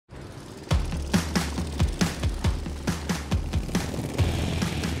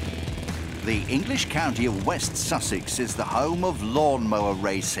The English county of West Sussex is the home of lawnmower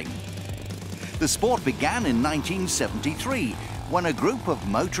racing. The sport began in 1973 when a group of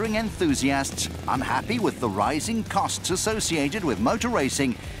motoring enthusiasts, unhappy with the rising costs associated with motor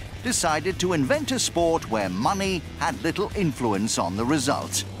racing, decided to invent a sport where money had little influence on the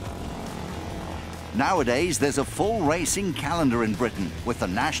result. Nowadays, there's a full racing calendar in Britain with the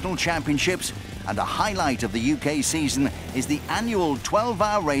national championships, and a highlight of the UK season is the annual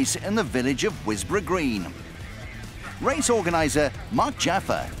 12-hour race in the village of Wisborough Green. Race organiser Mark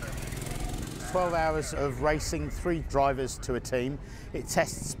Jaffa. 12 hours of racing, 3 drivers to a team. It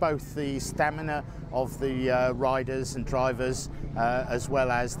tests both the stamina of the riders and drivers as well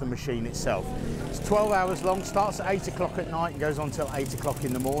as the machine itself. It's 12 hours long, starts at 8 o'clock at night and goes on till 8 o'clock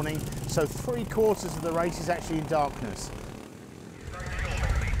in the morning. So 3/4 of the race is actually in darkness.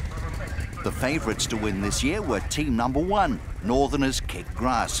 The favourites to win this year were team number 1, Northerners Kick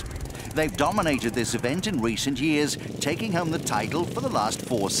Grass. They've dominated this event in recent years, taking home the title for the last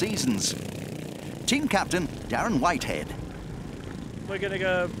 4 seasons. Team captain Darren Whitehead. We're going to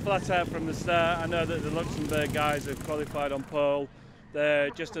go flat out from the start. I know that the Luxembourg guys have qualified on pole. They're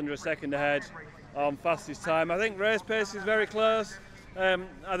just under a second ahead on fastest time. I think race pace is very close. I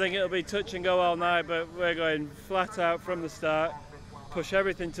think it'll be touch and go all night, but we're going flat out from the start, push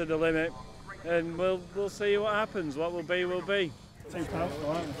everything to the limit, and we'll see what happens. What will be, will be.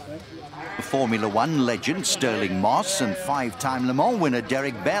 Formula One legend Sterling Moss and 5-time Le Mans winner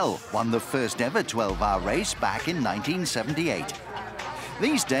Derek Bell won the first ever 12-hour race back in 1978.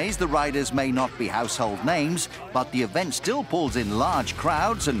 These days, the riders may not be household names, but the event still pulls in large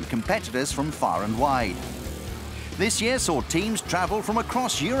crowds and competitors from far and wide. This year saw teams travel from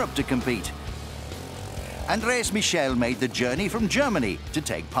across Europe to compete. Andreas Michel made the journey from Germany to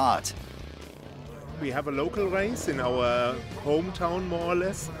take part. We have a local race in our hometown, more or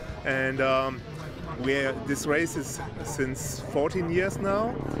less, and this race is since 14 years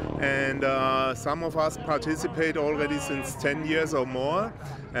now, and some of us participate already since 10 years or more,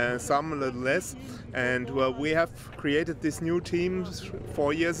 some a little less, and we have created this new team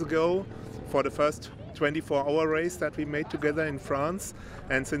 4 years ago for the first 24-hour race that we made together in France,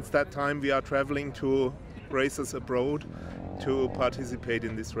 and since that time we are traveling to races abroad to participate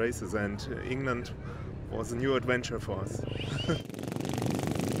in these races, and England was a new adventure for us.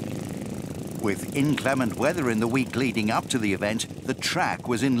 With inclement weather in the week leading up to the event, the track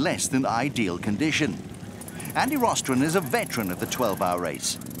was in less than ideal condition. Andy Rostron is a veteran of the 12-hour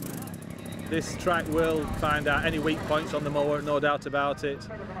race. This track will find out any weak points on the mower, no doubt about it.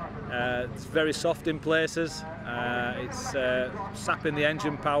 It's very soft in places, it's sapping the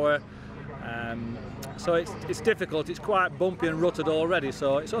engine power. So it's difficult, it's quite bumpy and rutted already,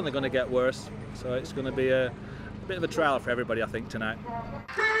 so it's only going to get worse. So it's going to be a bit of a trial for everybody, I think, tonight.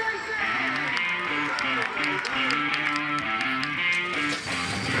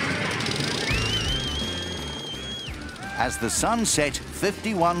 As the sun set,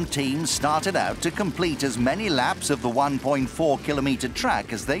 51 teams started out to complete as many laps of the 1.4-kilometre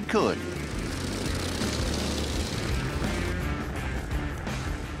track as they could.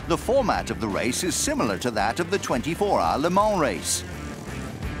 The format of the race is similar to that of the 24-hour Le Mans race.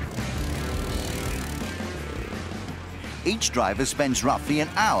 Each driver spends roughly an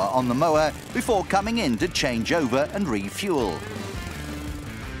hour on the mower before coming in to change over and refuel.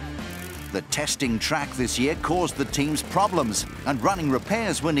 The testing track this year caused the teams problems, and running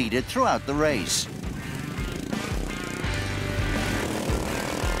repairs were needed throughout the race.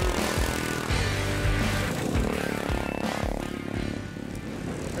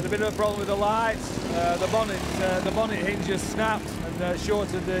 A bit of a problem with the lights. The bonnet hinge has snapped and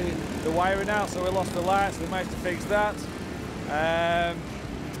shorted the wiring out, so we lost the lights. We managed to fix that. Then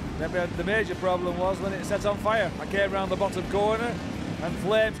we had the major problem was when it set on fire. I came around the bottom corner and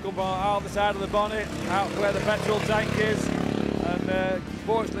flames come out the side of the bonnet, out where the petrol tank is. And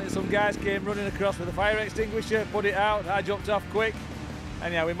fortunately, some guys came running across with a fire extinguisher, put it out. I jumped off quick.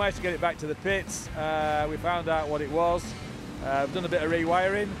 Anyhow, we managed to get it back to the pits. We found out what it was. We've done a bit of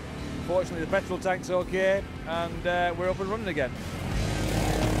rewiring. Fortunately, the petrol tank's okay, and we're up and running again.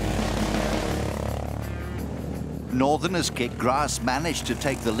 Northerners Kick Grass managed to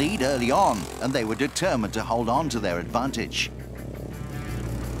take the lead early on, and they were determined to hold on to their advantage.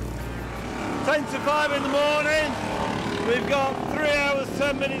 10 to 5 in the morning. We've got 3 hours,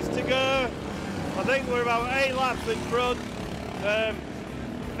 10 minutes to go. I think we're about 8 laps in front.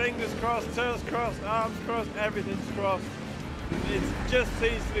 Fingers crossed, toes crossed, arms crossed, everything's crossed. It just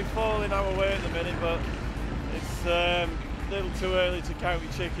seems to be falling our way at the minute, but it's a little too early to count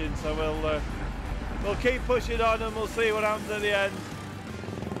your chickens, so we'll keep pushing on and we'll see what happens at the end.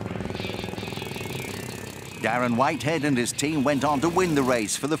 Darren Whitehead and his team went on to win the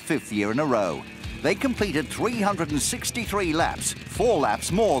race for the 5th year in a row. They completed 363 laps, 4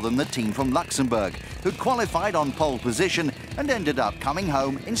 laps more than the team from Luxembourg, who qualified on pole position and ended up coming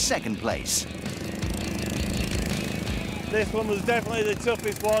home in 2nd place. This one was definitely the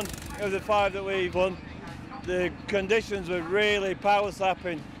toughest one of the 5 that we've won. The conditions were really power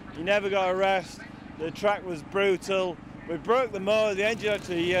slapping. You never got a rest. The track was brutal. We broke the motor, the engine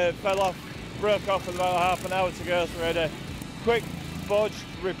actually fell off, broke off with about half an hour to go, so we had a quick bodge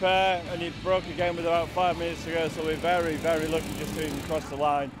repair and it broke again with about 5 minutes to go, so we're very, very lucky just to even cross the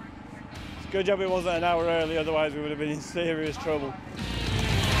line. It's a good job it wasn't an hour early, otherwise we would have been in serious trouble.